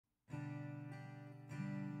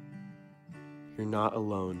You're not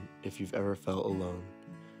alone if you've ever felt alone.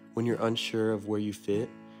 When you're unsure of where you fit,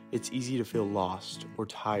 it's easy to feel lost or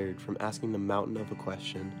tired from asking the mountain of a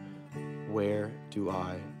question, where do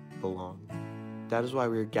I belong? That is why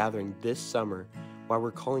we are gathering this summer, why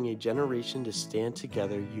we're calling a generation to stand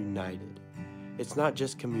together united. It's not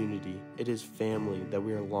just community, it is family that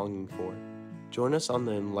we are longing for. Join us on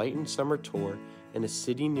the Enlightened Summer Tour in a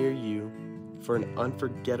city near you for an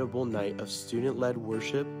unforgettable night of student-led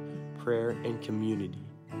worship, prayer, and community.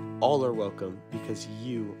 All are welcome because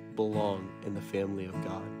you belong in the family of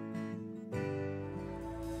God.